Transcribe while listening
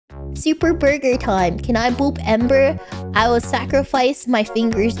Super burger time. Can I boop Ember? I will sacrifice my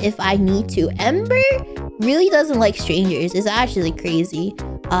fingers if I need to. Ember really doesn't like strangers. It's actually crazy.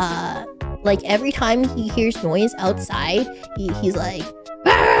 Like every time he hears noise outside, he's like,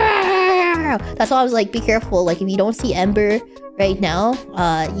 "Arr!" That's why I was like, be careful. Like if you don't see Ember right now,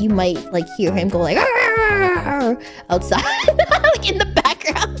 you might like hear him go like, "Arr!" outside, like in the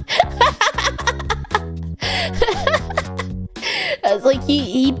background. It's like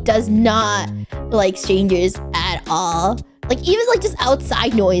he does not like strangers at all. Like even like just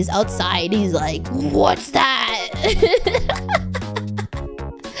outside noise outside, he's like, what's that?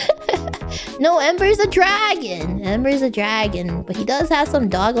 No, Ember's a dragon. Ember's a dragon, but he does have some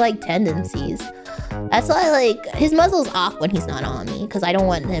dog-like tendencies. That's why like his muzzle's off when he's not on me, because I don't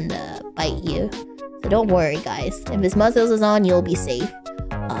want him to bite you. So don't worry, guys. If his muzzle is on, you'll be safe.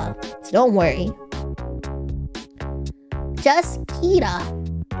 So don't worry. Just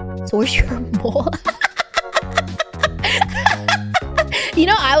Kita. So where's your mole? You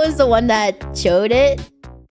know, I was the one that showed it